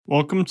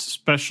Welcome to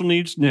Special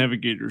Needs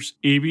Navigators,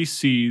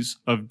 ABCs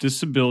of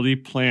Disability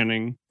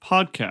Planning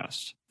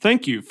podcast.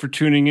 Thank you for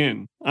tuning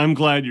in. I'm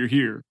glad you're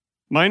here.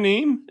 My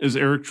name is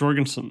Eric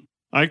Jorgensen.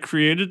 I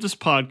created this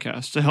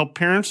podcast to help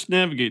parents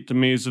navigate the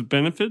maze of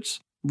benefits,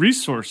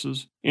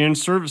 resources, and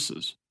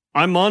services.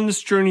 I'm on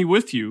this journey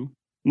with you.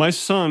 My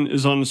son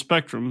is on the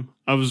spectrum.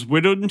 I was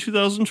widowed in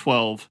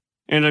 2012,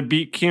 and I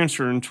beat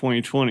cancer in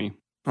 2020.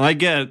 I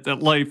get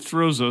that life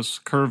throws us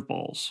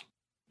curveballs.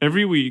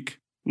 Every week,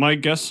 my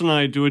guests and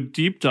I do a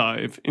deep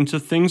dive into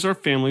things our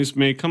families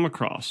may come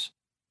across.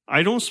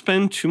 I don't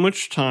spend too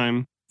much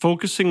time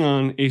focusing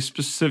on a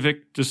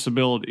specific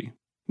disability.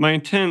 My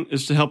intent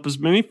is to help as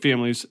many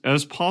families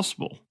as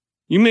possible.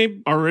 You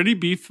may already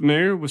be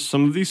familiar with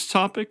some of these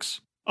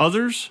topics,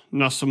 others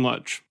not so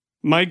much.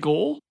 My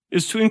goal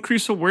is to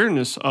increase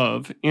awareness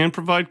of and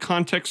provide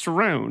context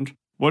around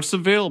what's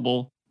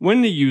available,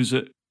 when to use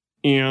it,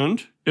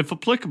 and, if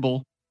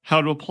applicable,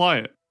 how to apply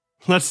it.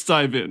 Let's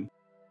dive in.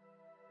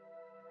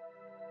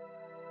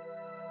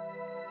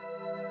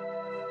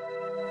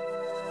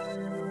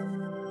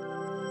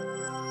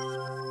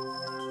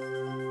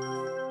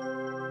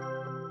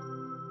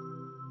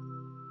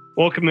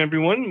 Welcome,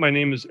 everyone. My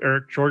name is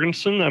Eric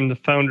Jorgensen. I'm the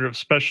founder of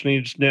Special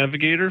Needs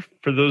Navigator.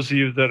 For those of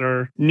you that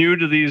are new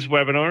to these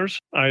webinars,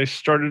 I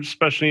started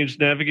Special Needs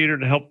Navigator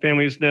to help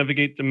families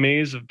navigate the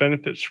maze of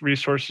benefits,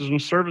 resources,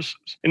 and services.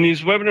 And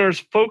these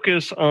webinars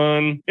focus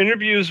on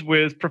interviews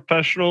with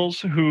professionals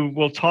who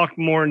will talk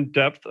more in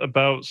depth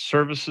about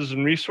services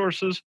and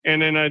resources.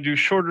 And then I do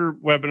shorter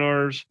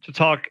webinars to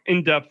talk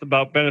in depth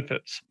about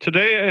benefits.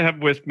 Today, I have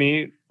with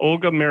me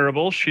Olga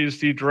Marable. She's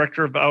the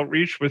Director of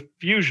Outreach with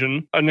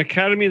Fusion, an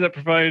academy that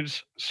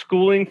provides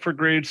schooling for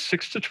grades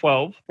 6 to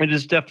 12. It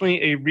is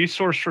definitely a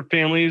resource for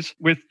families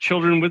with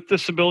children with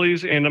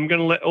disabilities, and I'm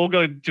going to let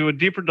Olga do a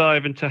deeper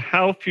dive into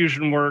how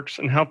Fusion works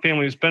and how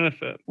families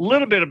benefit. A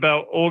little bit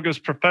about Olga's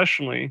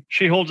professionally.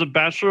 She holds a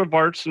Bachelor of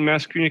Arts in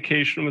Mass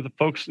Communication with a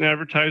focus in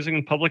advertising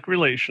and public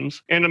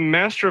relations, and a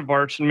Master of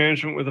Arts in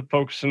Management with a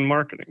focus in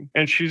marketing.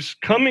 And she's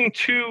coming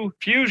to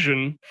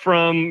Fusion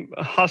from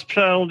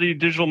hospitality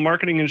digital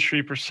marketing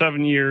industry for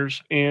 7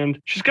 years, and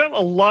she's got a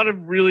lot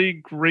of really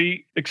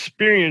great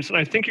experience, and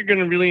I think you're going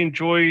to really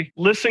enjoy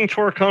listening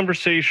to our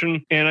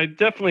conversation. And I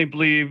definitely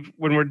believe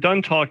when we're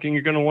done talking,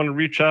 you're going to want to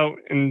reach out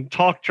and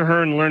talk to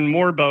her and learn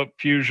more about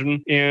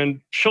Fusion,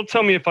 and she'll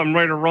tell me if I'm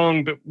right or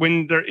wrong. But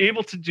when they're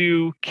able to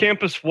do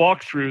campus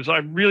walkthroughs, I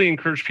really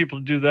encourage people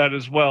to do that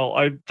as well.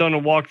 I've done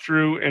a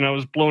walkthrough and I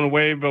was blown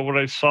away by what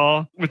I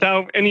saw.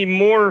 Without any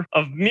more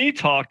of me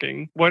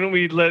talking, why don't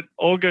we let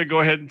Olga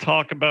go ahead and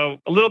talk about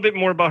a little bit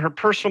more about her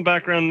personal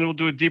background, and then we'll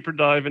do a deeper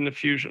dive into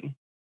Fusion.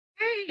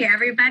 Hey,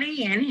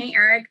 everybody. And hey,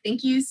 Eric,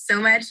 thank you so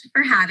much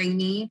for having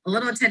me. A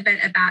little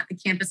tidbit about the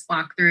campus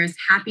walkthroughs.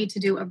 Happy to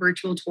do a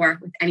virtual tour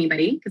with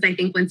anybody, because I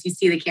think once you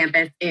see the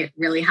campus, it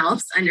really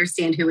helps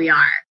understand who we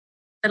are.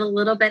 But a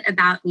little bit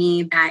about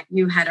me that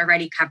you had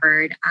already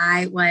covered.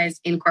 I was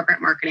in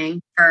corporate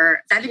marketing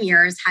for 7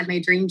 years, had my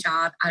dream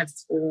job out of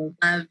school,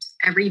 loved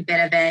every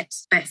bit of it,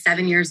 but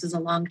 7 years is a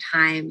long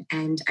time.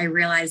 And I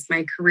realized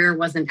my career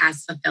wasn't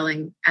as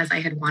fulfilling as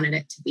I had wanted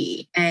it to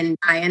be. And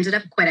I ended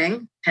up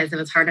quitting because it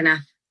was hard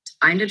enough to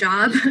find a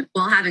job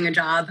while having a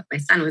job. My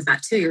son was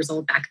about 2 years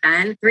old back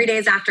then. 3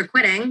 days after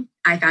quitting,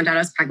 I found out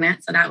I was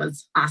pregnant. So that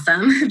was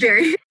awesome.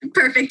 Very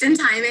perfect in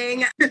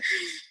timing.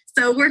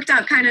 So it worked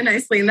out kind of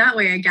nicely in that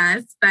way, I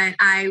guess. But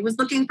I was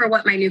looking for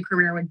what my new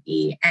career would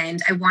be.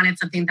 And I wanted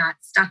something that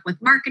stuck with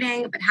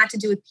marketing, but had to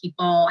do with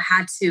people,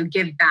 had to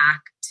give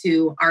back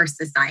to our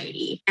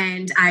society.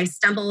 And I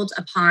stumbled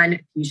upon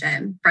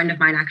Fusion. A friend of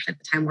mine actually at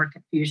the time worked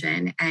at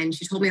Fusion, and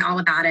she told me all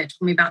about it,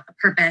 told me about the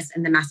purpose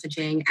and the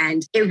messaging,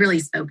 and it really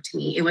spoke to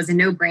me. It was a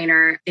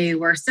no-brainer. They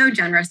were so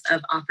generous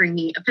of offering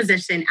me a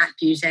position at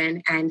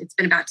Fusion, and it's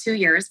been about 2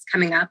 years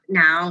coming up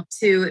now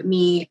to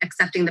me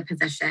accepting the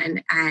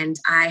position, and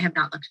I have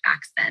not looked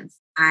back since.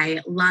 I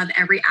love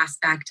every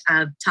aspect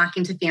of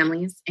talking to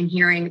families and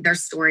hearing their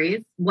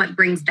stories, what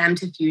brings them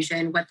to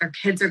Fusion, what their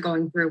kids are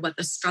going through, what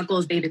the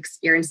struggles they've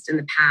experienced in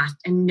the past,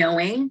 and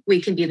knowing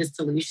we can be the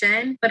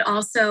solution, but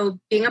also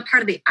being a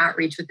part of the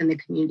outreach within the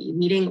community,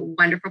 meeting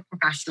wonderful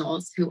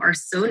professionals who are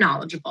so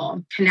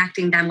knowledgeable,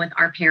 connecting them with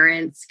our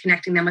parents,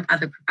 connecting them with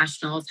other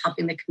professionals,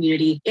 helping the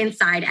community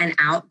inside and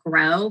out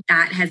grow.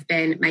 That has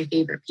been my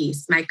favorite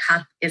piece. My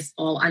cup is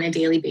full on a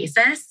daily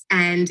basis.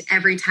 And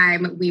every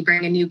time we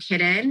bring a new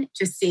kid in,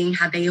 just seeing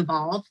how they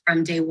evolve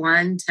from day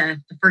one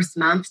to the first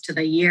month to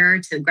the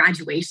year to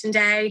graduation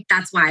day.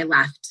 That's why I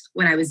left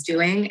what I was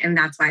doing. And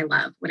that's why I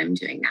love what I'm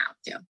doing now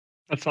too.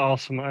 That's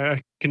awesome.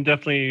 I can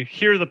definitely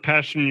hear the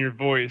passion in your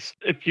voice.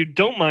 If you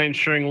don't mind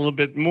sharing a little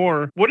bit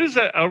more, what is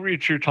that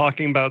outreach you're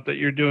talking about that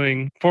you're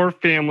doing for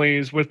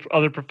families with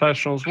other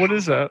professionals? What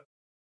is that?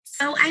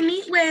 So I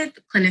meet with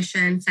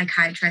clinicians,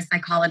 psychiatrists,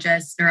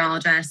 psychologists,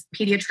 neurologists,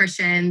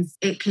 pediatricians.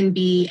 It can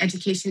be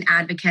education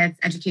advocates,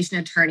 education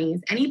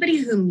attorneys, anybody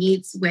who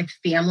meets with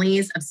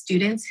families of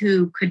students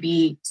who could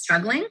be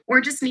struggling or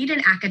just need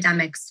an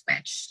academic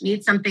switch,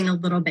 need something a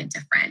little bit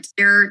different.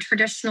 Their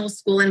traditional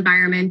school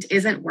environment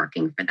isn't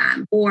working for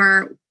them,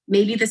 or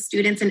maybe the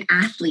student's an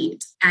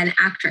athlete, an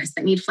actress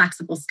that need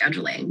flexible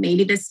scheduling.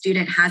 Maybe the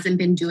student hasn't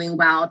been doing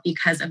well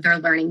because of their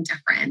learning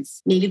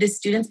difference. Maybe the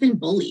student's been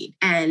bullied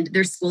and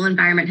their school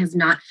environment has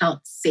not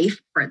felt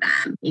safe for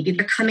them. Maybe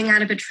they're coming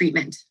out of a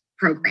treatment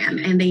program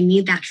and they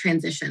need that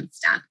transition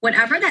step.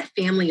 Whatever that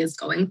family is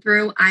going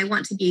through, I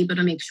want to be able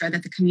to make sure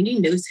that the community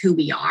knows who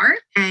we are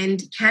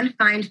and can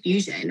find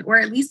Fusion, or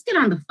at least get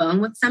on the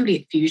phone with somebody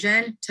at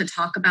Fusion to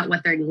talk about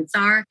what their needs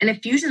are. And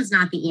if Fusion is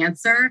not the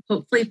answer,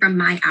 hopefully from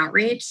my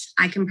outreach,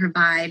 I can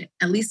provide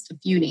at least a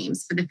few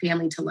names for the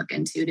family to look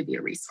into to be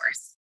a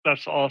resource.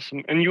 That's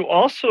awesome. And you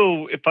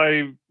also, if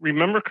I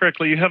remember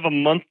correctly, you have a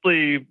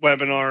monthly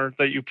webinar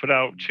that you put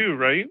out too,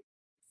 right?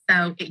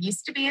 So it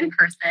used to be in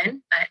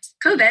person, but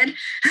COVID.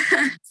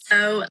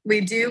 So we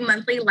do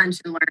monthly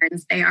lunch and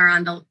learns. They are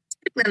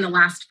typically on the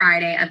last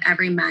Friday of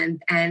every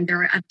month, and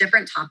there are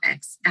different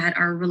topics that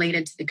are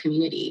related to the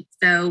community.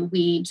 So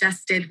we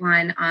just did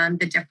one on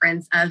the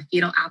difference of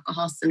fetal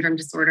alcohol syndrome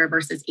disorder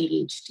versus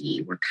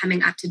ADHD. We're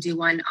coming up to do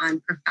one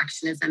on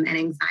perfectionism and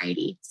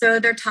anxiety. So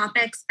they're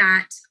topics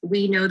that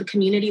we know the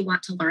community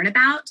want to learn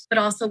about, but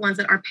also ones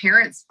that our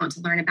parents want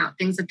to learn about,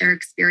 things that they're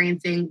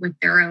experiencing with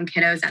their own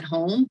kiddos at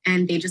home,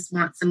 and they just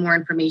want some more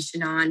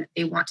information on.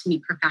 They want to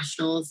meet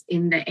professionals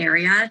in the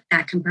area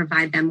that can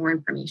provide them more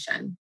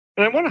information.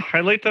 And I want to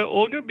highlight that,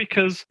 Olga,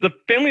 because the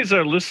families that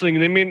are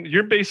listening,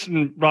 you're based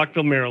in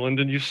Rockville,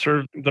 Maryland, and you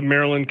serve the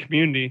Maryland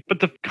community.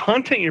 But the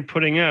content you're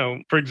putting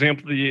out, for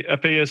example, the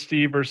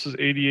FASD versus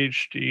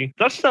ADHD,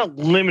 that's not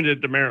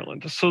limited to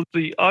Maryland. So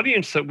the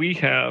audience that we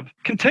have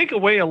can take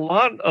away a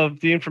lot of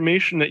the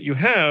information that you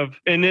have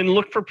and then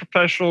look for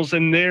professionals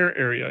in their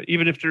area,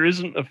 even if there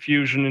isn't a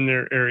Fusion in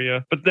their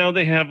area. But now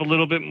they have a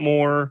little bit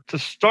more to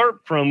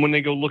start from when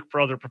they go look for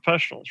other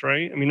professionals,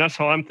 right? I mean, that's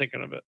how I'm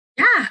thinking of it.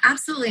 Yeah,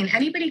 absolutely. And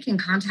anybody can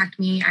contact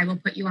me. I will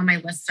put you on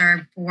my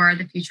listserv for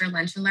the future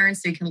lunch and learn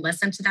so you can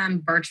listen to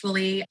them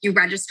virtually. If you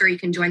register, you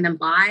can join them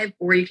live,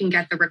 or you can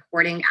get the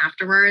recording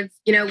afterwards.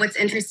 You know, what's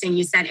interesting,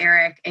 you said,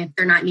 Eric, if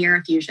they're not near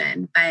a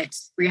Fusion, but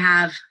we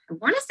have, I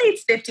want to say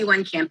it's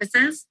 51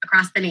 campuses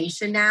across the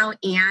nation now.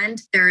 And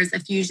there's a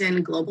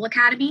Fusion Global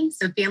Academy.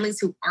 So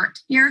families who aren't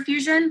near a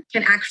Fusion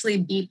can actually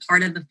be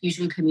part of the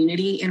Fusion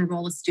community,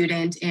 enroll a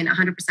student in a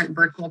 100%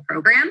 virtual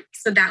program.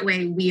 So that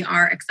way we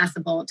are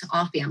accessible to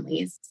all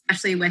families,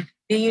 especially with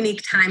the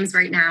unique times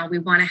right now. We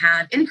want to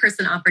have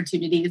in-person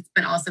opportunities,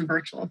 but also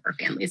virtual for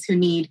families who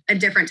need a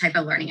different type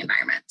of learning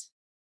environment.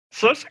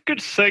 So that's a good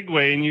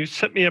segue, and you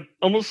set me up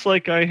almost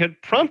like I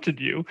had prompted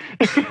you.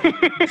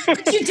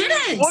 But you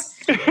didn't.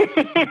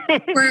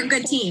 We're a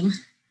good team.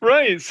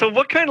 Right. So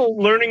what kind of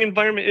learning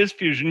environment is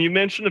Fusion? You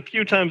mentioned a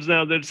few times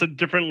now that it's a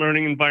different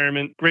learning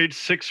environment, grades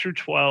 6 through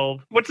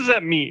 12. What does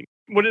that mean?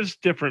 What does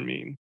different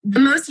mean? The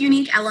most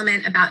unique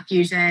element about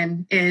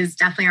Fusion is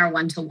definitely our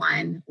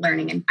one-to-one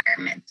learning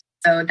environment.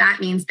 So that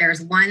means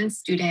there's one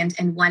student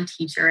and one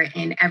teacher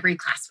in every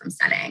classroom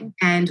setting.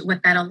 And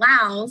what that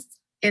allows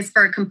is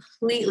for a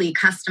completely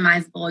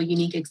customizable,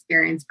 unique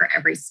experience for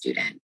every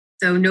student.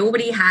 So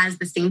nobody has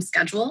the same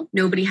schedule.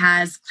 Nobody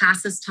has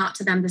classes taught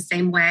to them the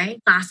same way.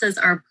 Classes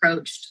are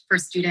approached for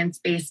students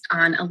based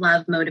on a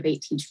love,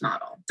 motivate, teach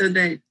model. So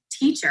the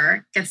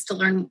teacher gets to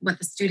learn what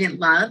the student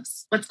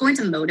loves, what's going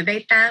to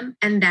motivate them,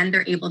 and then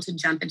they're able to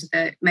jump into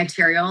the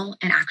material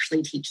and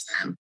actually teach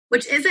them,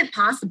 which isn't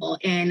possible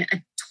in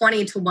a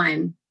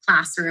 20-to-1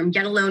 classroom,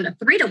 let alone a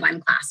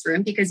 3-to-1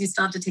 classroom, because you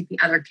still have to take the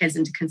other kids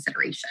into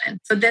consideration.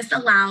 So this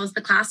allows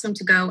the classroom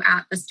to go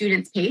at the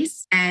student's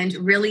pace and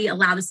really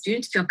allow the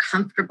student to feel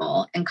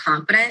comfortable and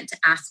confident to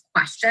ask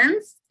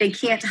questions. They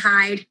can't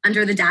hide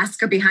under the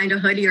desk or behind a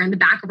hoodie or in the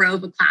back row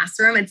of a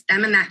classroom. It's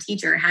them and that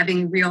teacher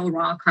having real,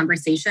 raw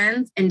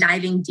conversations and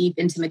diving deep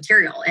into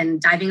material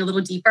and diving a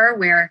little deeper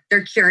where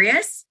they're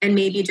curious and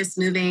maybe just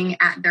moving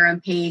at their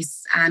own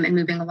pace and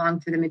moving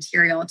along through the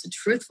material to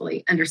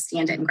truthfully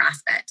understand it and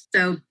grasp it.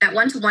 So that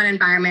one-to-one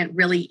environment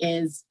really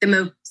is the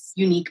most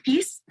unique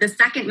piece. The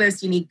second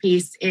most unique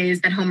piece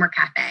is that homework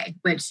cafe,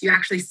 which you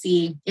actually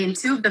see in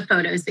 2 of the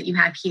photos that you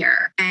have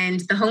here.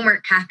 And the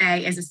homework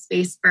cafe is a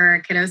space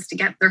for kiddos to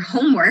get their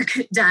homework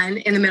done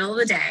in the middle of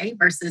the day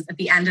versus at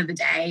the end of the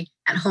day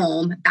at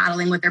home,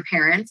 battling with their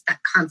parents, that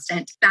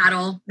constant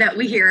battle that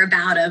we hear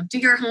about of do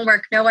your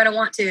homework. No, I don't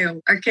want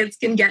to. Our kids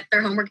can get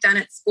their homework done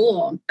at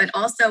school, but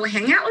also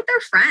hang out with their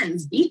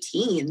friends, be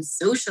teens,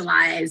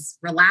 socialize,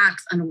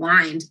 relax,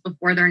 unwind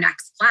before their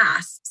next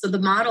class. So the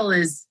model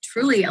is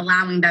truly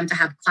allowing them to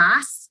have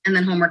class and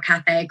then homework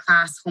cafe,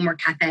 class, homework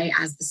cafe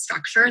as the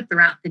structure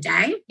throughout the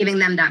day, giving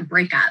them that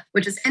breakup,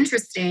 which is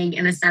interesting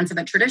in the sense of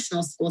a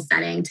traditional school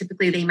setting.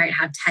 Typically, they might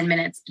have 10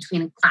 minutes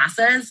between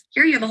classes.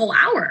 Here you have a whole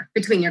hour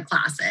between your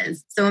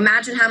classes. So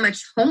imagine how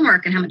much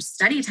homework and how much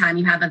study time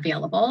you have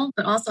available,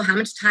 but also how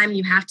much time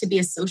you have to be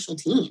a social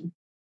team.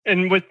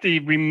 And with the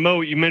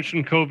remote, you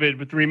mentioned COVID,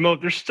 with the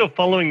remote, they're still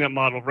following that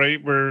model, right?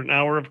 Where an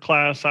hour of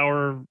class,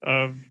 hour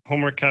of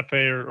homework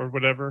cafe or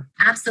whatever.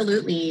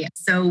 Absolutely.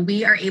 So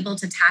we are able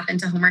to tap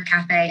into homework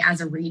cafe as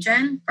a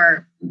region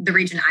for the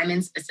region I'm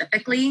in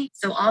specifically.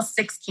 So all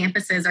 6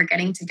 campuses are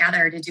getting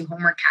together to do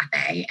homework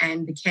cafe,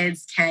 and the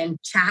kids can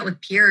chat with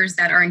peers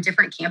that are in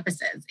different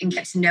campuses and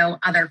get to know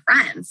other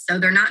friends. So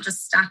they're not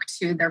just stuck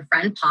to their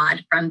friend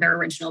pod from their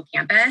original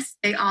campus.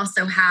 They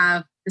also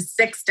have the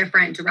 6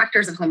 different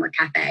directors of Homework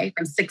Cafe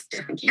from 6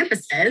 different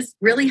campuses,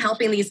 really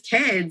helping these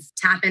kids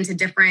tap into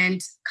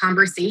different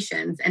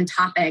conversations and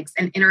topics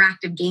and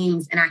interactive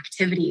games and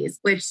activities,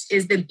 which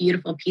is the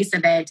beautiful piece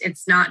of it.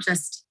 It's not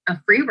just a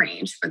free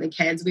range for the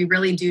kids. We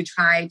really do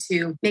try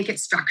to make it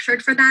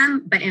structured for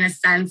them, but in a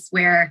sense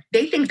where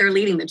they think they're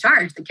leading the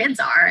charge, the kids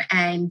are,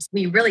 and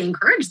we really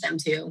encourage them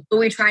to. But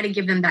we try to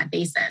give them that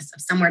basis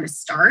of somewhere to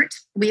start.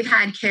 We've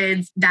had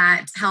kids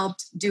that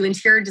helped do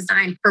interior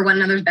design for one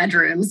another's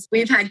bedrooms.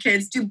 We've had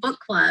kids do book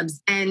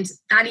clubs, and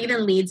that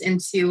even leads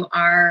into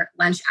our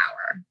lunch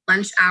hour.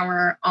 Lunch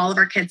hour, all of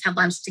our kids have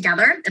lunch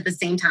together at the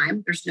same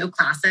time. There's no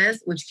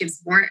classes, which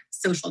gives more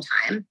social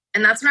time.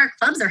 And that's when our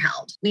clubs are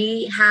held.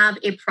 We have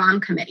a prom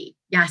committee.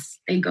 Yes,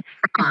 they go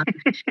prom.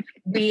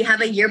 We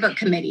have a yearbook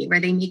committee where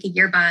they make a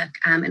yearbook,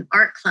 an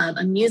art club,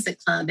 a music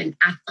club, an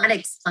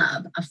athletics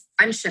club, a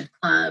friendship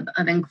club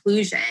of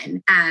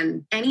inclusion.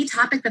 Any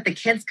topic that the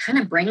kids kind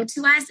of bring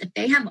to us, if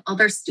they have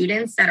other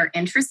students that are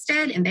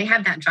interested and they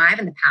have that drive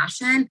and the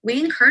passion, we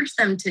encourage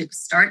them to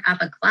start up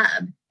a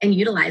club and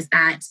utilize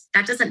that.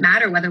 That doesn't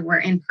matter whether we're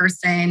in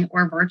person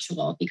or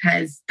virtual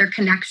because their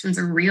connections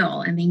are real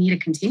and they need to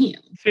continue.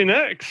 See, and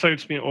that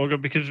excites me, Olga,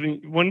 because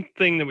one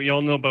thing that we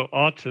all know about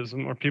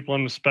autism or people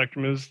on the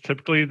spectrum is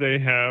typically they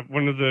have,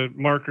 one of the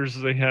markers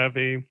is they have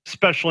a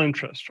special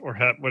interest or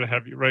what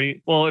have you,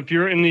 right? Well, if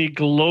you're in the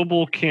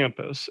global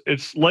campus,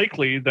 it's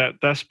likely that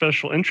that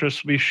special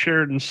interest will be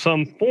shared in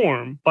some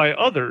form by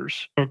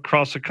others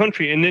across the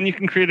country. And then you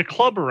can create a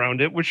club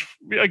around it, which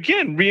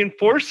again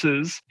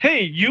reinforces,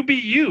 hey, you be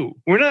you.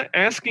 We're not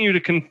asking you to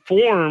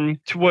conform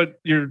to what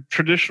your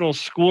traditional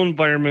school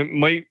environment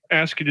might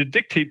ask you to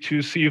dictate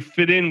to so you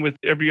fit in with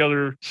every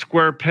other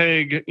square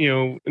peg,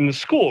 in the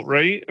school,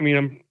 right? I mean,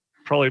 I'm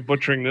probably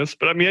butchering this,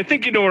 but I mean, I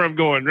think you know where I'm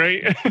going,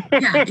 right?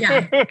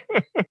 Yeah.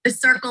 The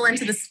circle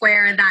into the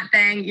square, that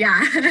thing. Yeah.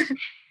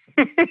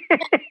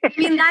 I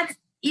mean,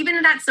 even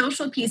in that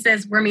social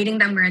pieces, we're meeting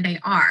them where they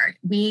are.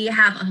 We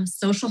have a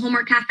social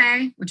homework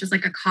cafe, which is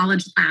like a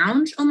college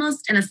lounge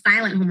almost, and a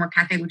silent homework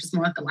cafe, which is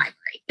more like a library.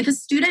 If a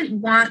student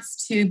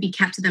wants to be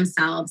kept to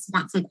themselves,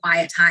 wants some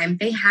quiet time,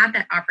 they have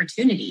that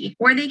opportunity,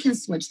 or they can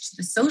switch to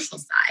the social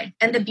side.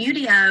 And the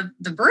beauty of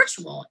the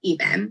virtual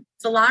even,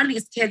 a lot of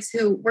these kids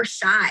who were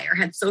shy or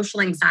had social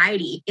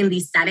anxiety in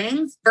these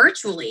settings,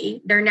 virtually,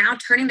 they're now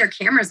turning their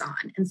cameras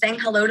on and saying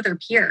hello to their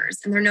peers.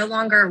 And they're no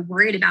longer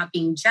worried about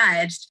being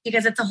judged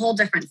because it's a whole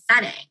different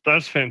setting.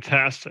 That's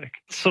fantastic.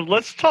 So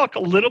let's talk a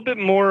little bit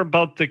more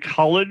about the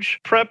college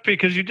prep,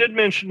 because you did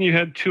mention you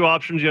had 2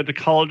 options. You had the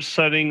college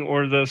setting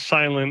or the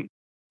silent.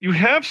 You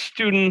have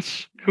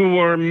students who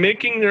are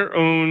making their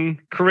own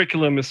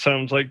curriculum, it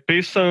sounds like,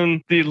 based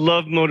on the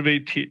love,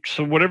 motivate, teach.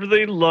 So whatever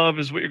they love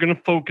is what you're going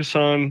to focus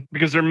on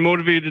because they're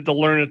motivated to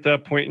learn at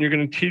that point, and you're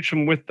going to teach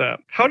them with that.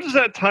 How does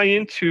that tie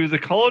into the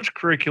college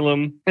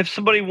curriculum if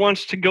somebody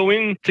wants to go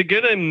in to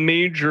get a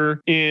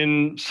major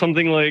in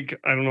something like,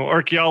 I don't know,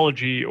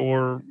 archaeology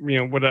or,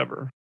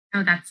 whatever?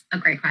 Oh, that's a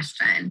great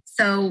question.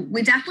 So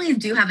we definitely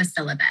do have a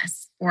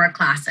syllabus for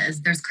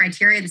classes. There's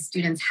criteria the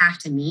students have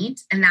to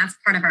meet, and that's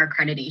part of our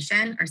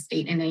accreditation, our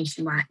state and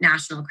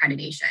national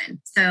accreditation.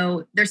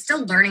 So they're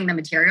still learning the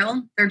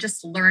material. They're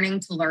just learning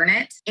to learn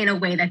it in a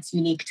way that's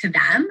unique to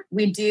them.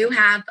 We do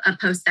have a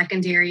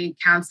post-secondary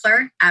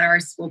counselor at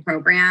our school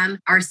program.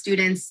 Our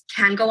students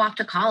can go off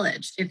to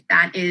college if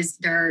that is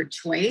their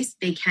choice.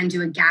 They can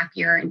do a gap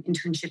year, an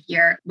internship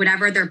year,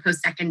 whatever their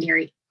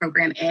post-secondary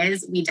program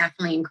is, we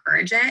definitely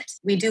encourage it.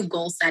 We do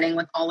goal setting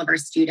with all of our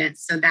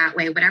students. So that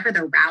way, whatever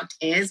their route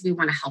is, we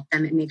want to help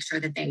them and make sure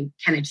that they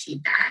can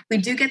achieve that. We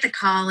do get the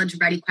college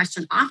ready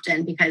question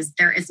often because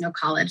there is no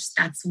college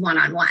that's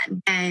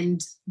one-on-one. And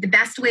the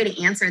best way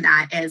to answer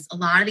that is a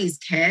lot of these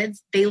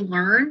kids, they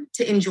learn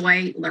to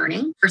enjoy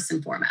learning first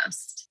and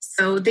foremost.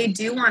 So they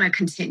do want to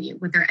continue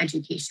with their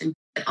education,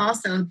 but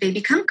also they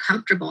become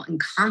comfortable and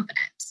confident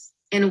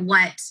in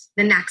what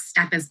the next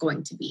step is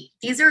going to be.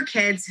 These are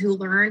kids who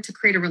learn to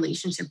create a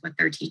relationship with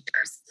their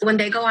teachers. When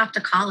they go off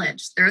to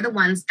college, they're the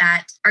ones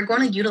that are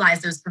going to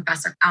utilize those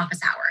professor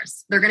office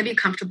hours. They're going to be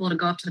comfortable to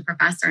go up to the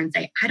professor and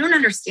say, I don't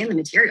understand the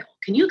material.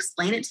 Can you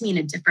explain it to me in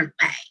a different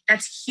way?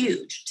 That's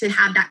huge to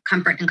have that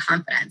comfort and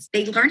confidence.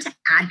 They learn to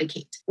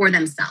advocate for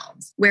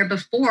themselves, where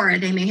before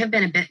they may have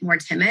been a bit more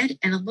timid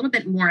and a little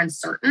bit more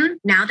uncertain.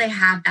 Now they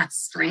have that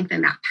strength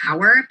and that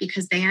power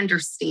because they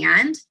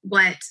understand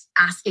what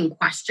asking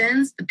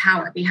questions, the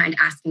power behind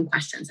asking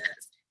questions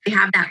is. They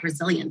have that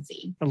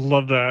resiliency. I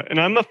love that. And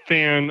I'm a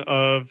fan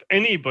of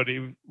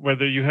anybody,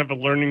 whether you have a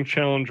learning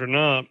challenge or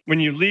not,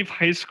 when you leave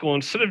high school,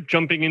 instead of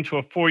jumping into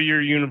a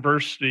 4-year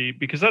university,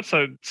 because that's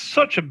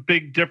such a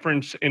big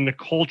difference in the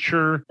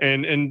culture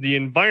and the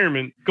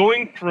environment,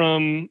 going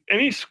from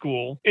any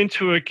school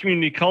into a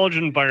community college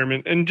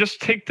environment and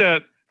just take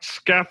that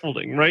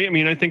scaffolding, right? I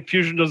mean, I think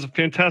Fusion does a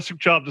fantastic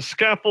job to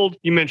scaffold.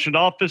 You mentioned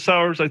office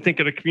hours. I think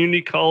at a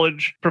community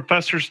college,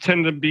 professors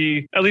tend to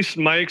be, at least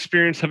in my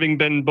experience, having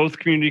been in both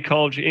community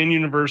college and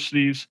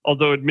universities,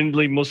 although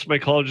admittedly, most of my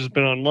college has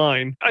been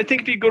online. I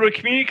think if you go to a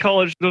community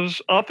college,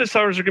 those office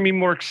hours are going to be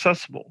more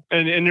accessible.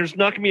 And there's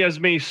not going to be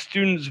as many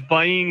students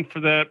vying for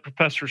that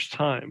professor's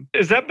time.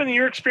 Has that been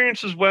your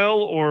experience as well?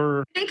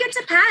 Or I think it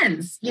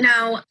depends.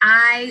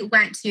 I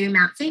went to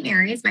Mount St.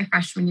 Mary's my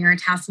freshman year at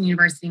Towson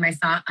University,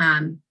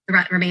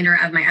 the remainder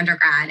of my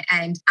undergrad.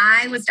 And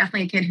I was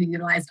definitely a kid who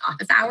utilized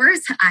office hours.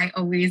 I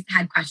always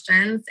had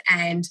questions.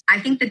 And I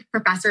think the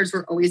professors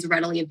were always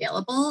readily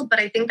available. But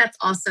I think that's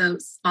also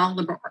small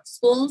liberal arts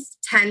schools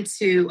tend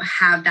to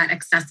have that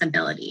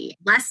accessibility.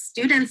 Less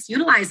students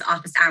utilize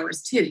office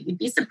hours too. You'd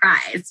be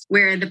surprised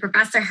where the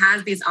professor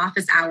has these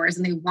office hours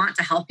and they want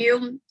to help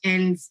you.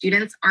 And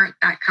students aren't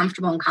that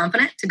comfortable and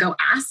confident to go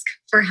ask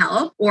for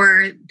help,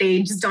 or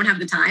they just don't have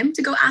the time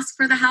to go ask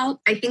for the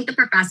help. I think the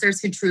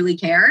professors who truly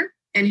care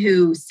and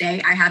who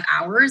say, I have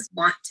hours,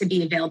 want to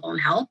be available and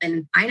help.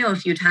 And I know a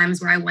few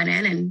times where I went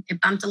in and it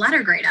bumped a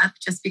letter grade up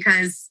just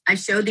because I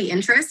showed the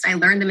interest. I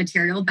learned the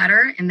material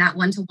better in that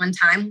one-to-one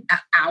time,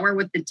 that hour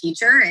with the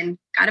teacher, and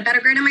got a better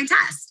grade on my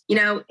test.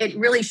 It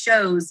really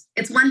shows.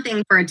 It's one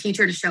thing for a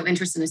teacher to show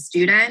interest in a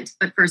student,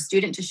 but for a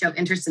student to show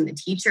interest in the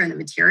teacher and the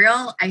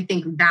material, I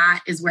think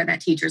that is where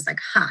that teacher's like,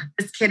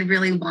 this kid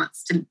really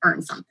wants to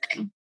earn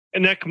something.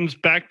 And that comes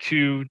back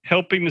to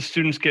helping the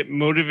students get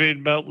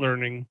motivated about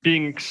learning,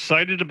 being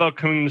excited about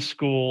coming to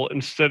school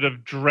instead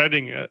of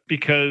dreading it.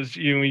 Because,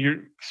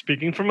 you're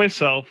speaking for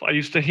myself, I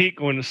used to hate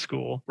going to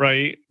school,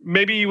 right?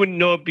 Maybe you wouldn't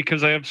know it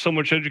because I have so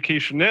much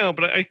education now,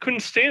 but I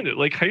couldn't stand it.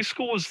 Like high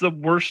school was the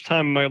worst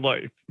time in my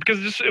life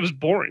because it was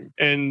boring.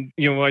 And,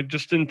 I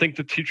just didn't think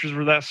the teachers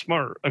were that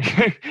smart.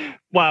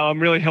 Wow,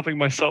 I'm really helping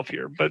myself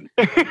here. But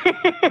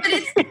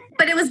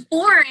But it was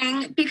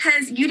boring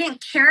because you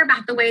didn't care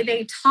about the way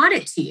they taught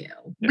it to you.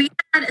 Yeah. We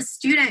had a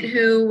student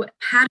who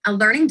had a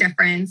learning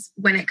difference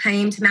when it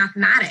came to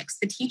mathematics.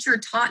 The teacher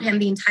taught him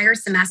the entire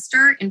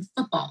semester in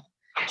football.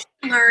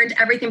 He learned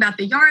everything about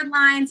the yard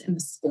lines and the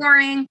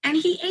scoring, and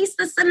he aced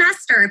the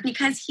semester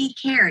because he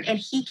cared. And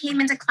he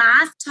came into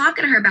class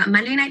talking to her about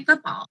Monday Night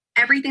Football,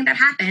 everything that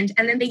happened,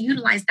 and then they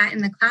utilized that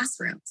in the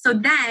classroom. So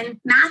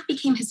then math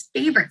became his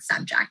favorite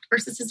subject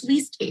versus his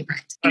least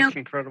favorite. That's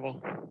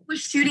incredible. Was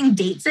shooting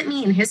dates at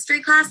me in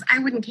history class, I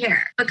wouldn't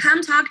care. But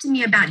come talk to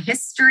me about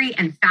history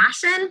and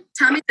fashion.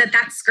 Tell me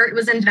that skirt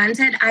was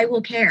invented. I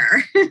will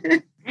care.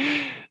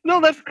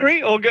 No, that's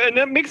great, Olga. And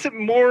that makes it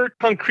more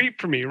concrete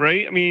for me,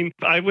 right? I mean,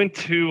 I went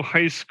to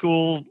high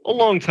school a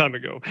long time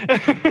ago.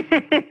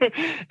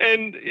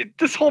 And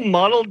this whole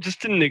model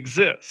just didn't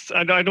exist.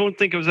 I don't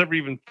think it was ever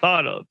even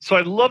thought of. So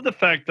I love the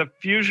fact that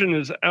Fusion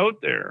is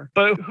out there.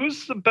 But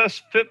who's the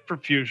best fit for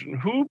Fusion?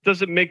 Who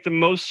does it make the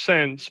most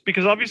sense?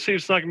 Because obviously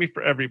it's not going to be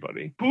for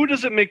everybody. Who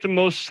does it make the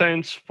most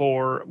sense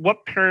for?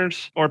 What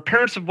parents or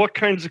parents of what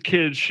kinds of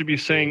kids should be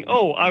saying,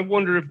 oh, I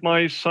wonder if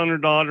my son or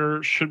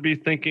daughter should be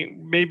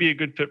thinking maybe a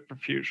good fit for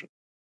Fusion?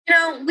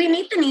 We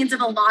meet the needs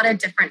of a lot of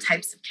different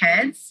types of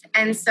kids.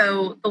 And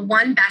so the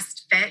one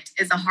best fit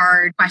is a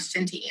hard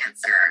question to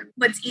answer.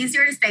 What's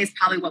easier to say is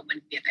probably what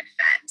wouldn't be a good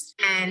fit.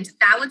 And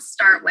that would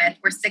start with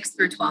we're 6th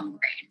through 12th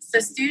grade. So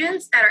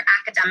students that are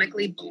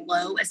academically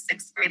below a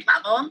 6th grade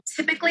level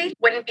typically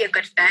wouldn't be a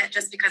good fit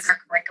just because our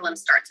curriculum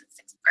starts at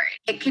 6th grade.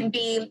 It can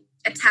be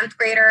a 10th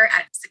grader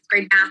at 6th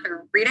grade math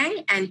or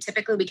reading, and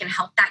typically we can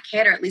help that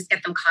kid or at least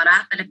get them caught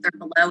up. But if they're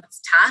below,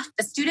 it's tough.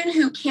 A student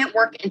who can't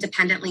work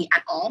independently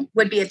at all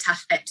would be a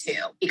tough fit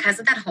too. Because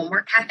of that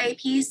homework cafe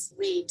piece,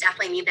 we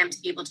definitely need them to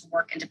be able to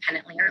work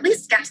independently or at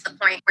least get to the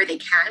point where they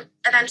can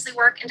eventually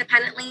work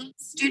independently.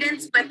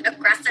 Students with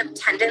aggressive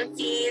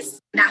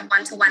tendencies, that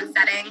one-to-one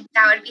setting,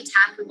 that would be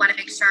tough. We want to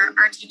make sure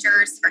our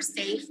teachers are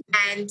safe.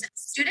 And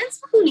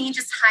students who need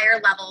just higher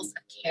levels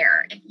of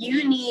care. If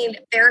you need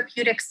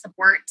therapeutic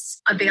support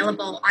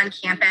available on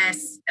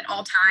campus at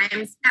all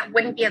times, that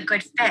wouldn't be a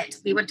good fit.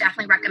 We would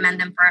definitely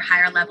recommend them for a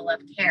higher level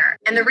of care.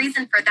 And the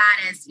reason for that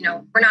is,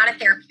 we're not a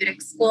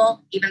therapeutic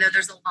school, even though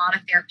there's a lot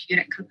of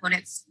therapeutic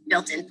components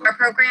built into our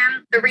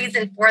program. The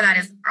reason for that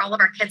is all of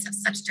our kids have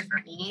such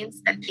different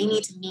needs that they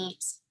need to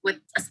meet with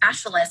a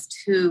specialist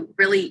who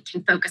really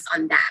can focus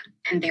on them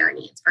and their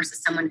needs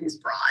versus someone who's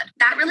broad.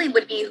 That really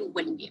would be who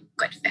wouldn't be a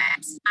good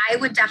fit. I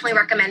would definitely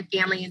recommend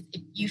families,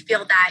 if you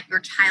feel that your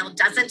child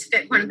doesn't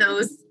fit one of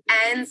those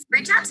And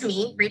reach out to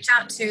me, reach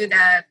out to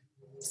the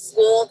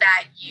school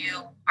that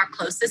you are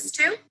closest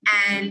to,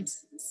 and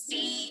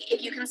see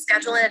if you can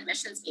schedule an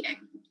admissions meeting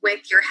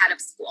with your head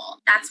of school.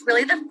 That's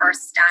really the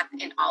first step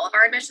in all of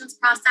our admissions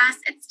process.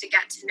 It's to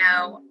get to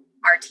know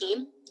our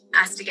team,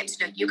 us to get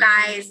to know you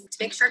guys, to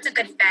make sure it's a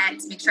good fit,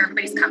 to make sure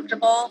everybody's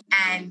comfortable,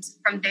 and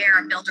from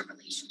there, build a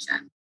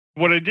relationship.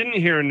 What I didn't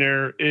hear in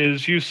there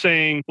is you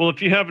saying, well, if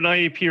you have an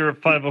IEP or a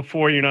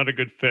 504, you're not a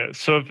good fit.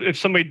 So if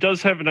somebody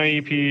does have an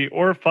IEP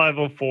or a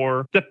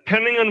 504,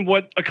 depending on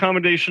what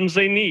accommodations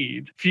they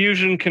need,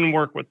 Fusion can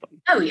work with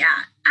them. Oh, yeah,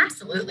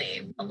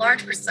 absolutely. A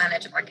large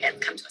percentage of our kids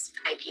come to us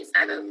with IEPs,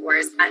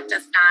 504s. That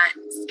does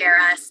not scare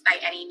us by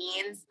any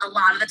means. A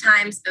lot of the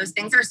times, those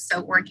things are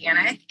so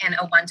organic in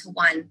a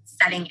one-to-one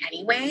setting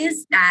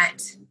anyways that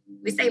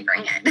we say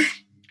bring it.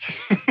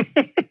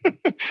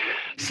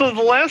 So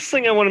the last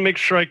thing I want to make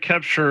sure I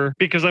capture,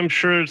 because I'm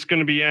sure it's going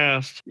to be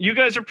asked, you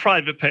guys are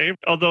private pay,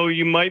 although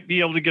you might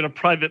be able to get a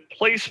private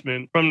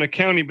placement from the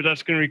county, but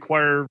that's going to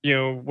require,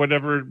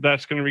 whatever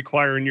that's going to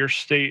require in your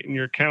state and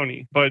your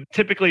county. But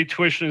typically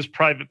tuition is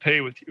private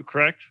pay with you,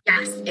 correct?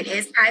 Yes, it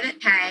is private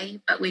pay,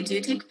 but we do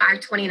take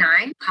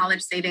 529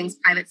 college savings,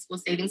 private school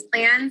savings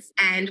plans.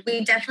 And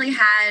we definitely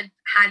had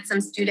some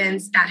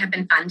students that have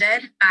been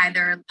funded by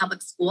their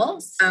public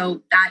schools.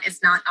 So that is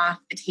not off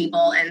the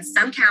table. And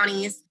some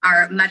counties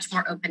are much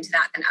more open to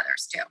that than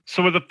others too.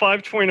 So with a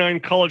 529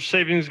 college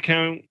savings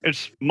account,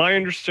 it's my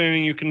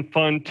understanding you can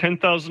fund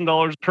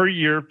 $10,000 per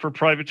year for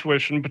private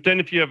tuition. But then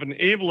if you have an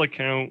ABLE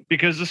account,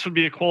 because this would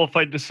be a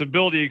qualified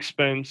disability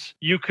expense,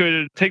 you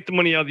could take the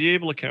money out of the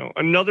ABLE account.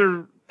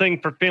 Another thing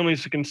for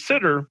families to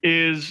consider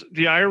is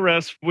the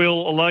IRS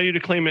will allow you to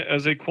claim it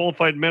as a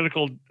qualified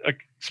medical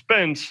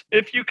expense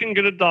if you can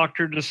get a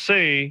doctor to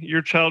say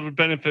your child would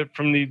benefit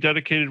from the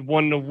dedicated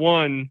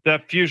one-to-one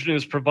that Fusion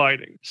is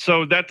providing.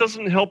 So that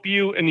doesn't help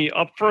you in the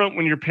upfront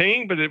when you're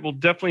paying, but it will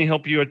definitely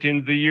help you at the end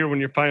of the year when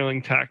you're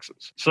filing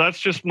taxes. So that's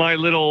just my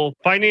little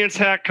finance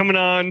hack coming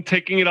on,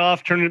 taking it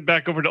off, turning it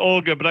back over to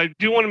Olga. But I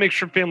do want to make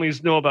sure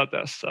families know about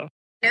that stuff.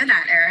 I know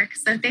that, Eric.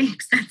 So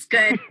thanks. That's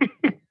good.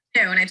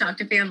 When I talk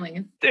to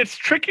families. It's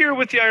trickier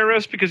with the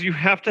IRS because you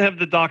have to have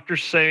the doctor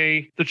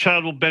say the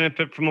child will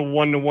benefit from a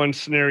one-to-one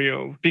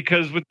scenario,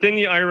 because within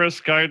the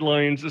IRS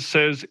guidelines, it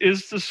says,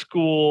 is the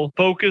school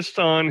focused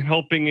on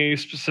helping a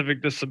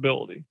specific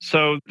disability?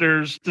 So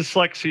there's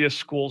dyslexia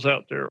schools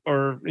out there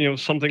or,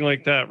 something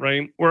like that,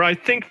 right? Where I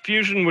think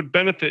Fusion would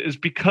benefit is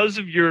because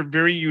of your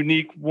very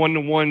unique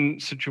one-to-one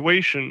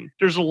situation.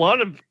 There's a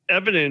lot of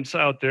evidence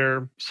out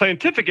there,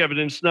 scientific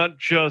evidence, not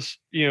just,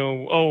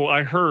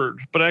 I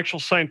heard, but actual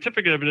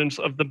scientific evidence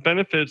of the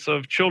benefits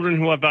of children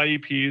who have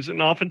IEPs.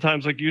 And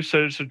oftentimes, like you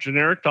said, it's a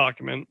generic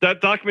document.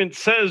 That document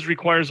says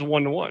requires a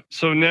one-to-one.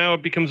 So now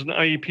it becomes an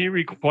IEP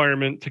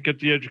requirement to get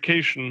the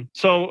education.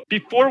 So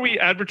before we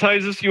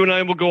advertise this, you and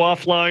I will go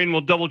offline.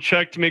 We'll double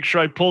check to make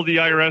sure I pull the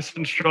IRS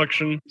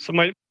instruction. So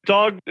my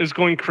dog is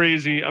going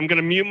crazy. I'm going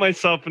to mute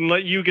myself and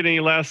let you get any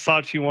last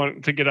thoughts you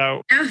want to get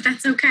out. Oh,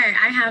 that's okay.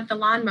 I have the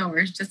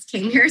lawnmowers just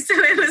came here, so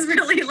it was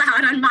really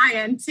loud on my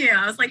end too.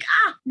 I was like,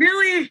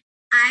 really?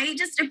 I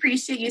just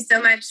appreciate you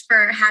so much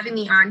for having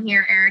me on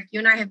here, Eric. You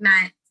and I have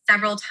met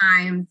several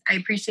times. I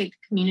appreciate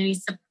the community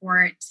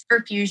support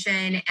for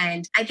Fusion.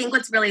 And I think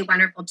what's really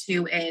wonderful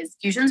too is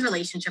Fusion's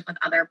relationship with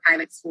other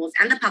private schools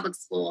and the public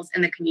schools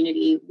in the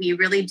community. We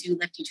really do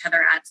lift each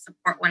other up,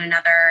 support one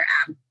another.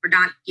 We're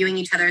not viewing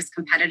each other as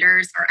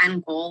competitors. Our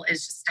end goal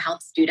is just to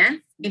help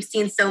students. We've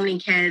seen so many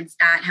kids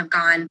that have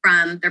gone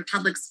from their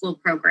public school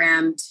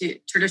program to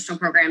traditional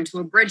program to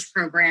a bridge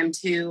program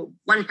to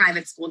one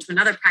private school to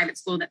another private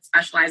school that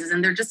specializes,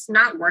 and they're just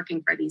not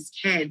working for these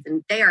kids,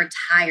 and they are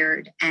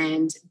tired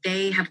and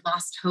they have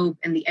lost hope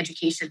in the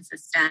education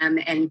system.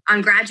 And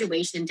on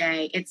graduation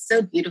day, it's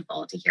so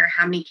beautiful to hear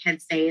how many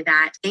kids say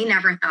that they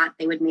never thought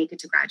they would make it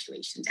to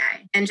graduation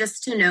day. And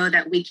just to know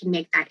that we can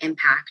make that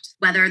impact,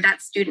 whether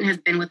that student has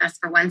been with us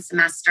for one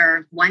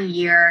semester, 1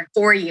 year,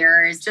 4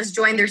 years, just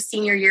joined their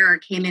senior year or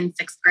came in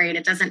 6th grade,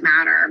 it doesn't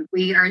matter.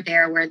 We are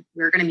there where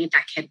we're going to meet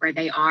that kid where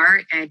they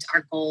are. And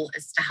our goal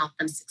is to help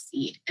them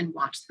succeed and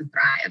watch them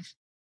thrive.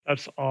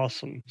 That's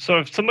awesome. So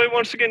if somebody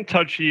wants to get in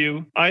touch with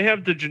you, I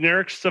have the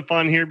generic stuff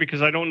on here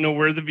because I don't know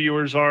where the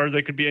viewers are.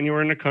 They could be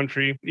anywhere in the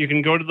country. You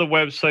can go to the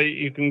website.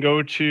 You can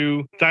go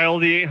to dial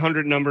the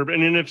 800 number.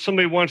 And then if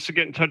somebody wants to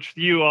get in touch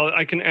with you,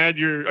 I can add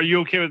are you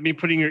okay with me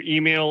putting your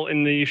email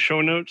in the show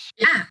notes?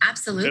 Yeah,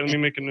 absolutely. Okay, let me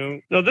make a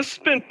note. No, this has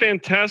been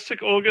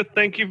fantastic, Olga.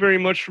 Thank you very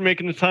much for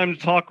making the time to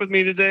talk with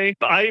me today.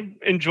 I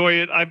enjoy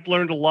it. I've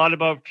learned a lot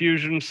about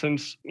Fusion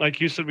since, like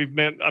you said, we've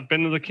met. I've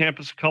been to the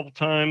campus a couple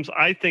times.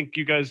 I think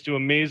you guys do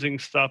amazing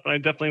stuff, and I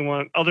definitely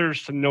want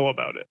others to know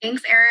about it.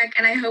 Thanks, Eric.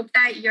 And I hope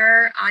that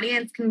your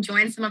audience can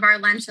join some of our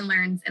lunch and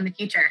learns in the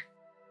future.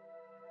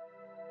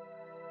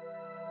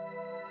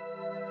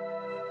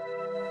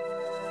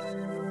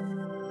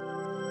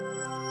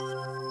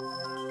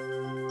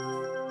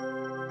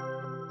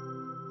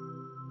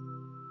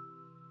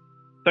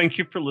 Thank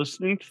you for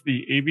listening to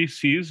the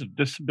ABCs of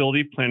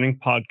Disability Planning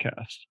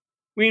podcast.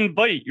 We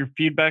invite your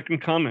feedback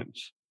and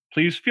comments.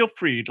 Please feel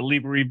free to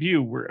leave a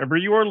review wherever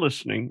you are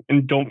listening,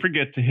 and don't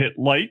forget to hit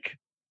like,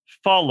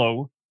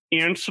 follow,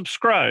 and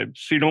subscribe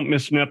so you don't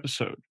miss an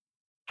episode.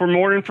 For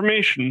more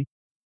information,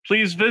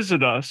 please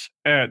visit us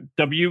at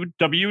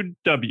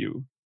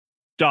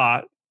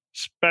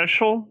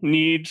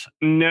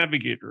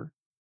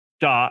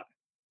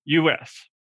www.specialneedsnavigator.us.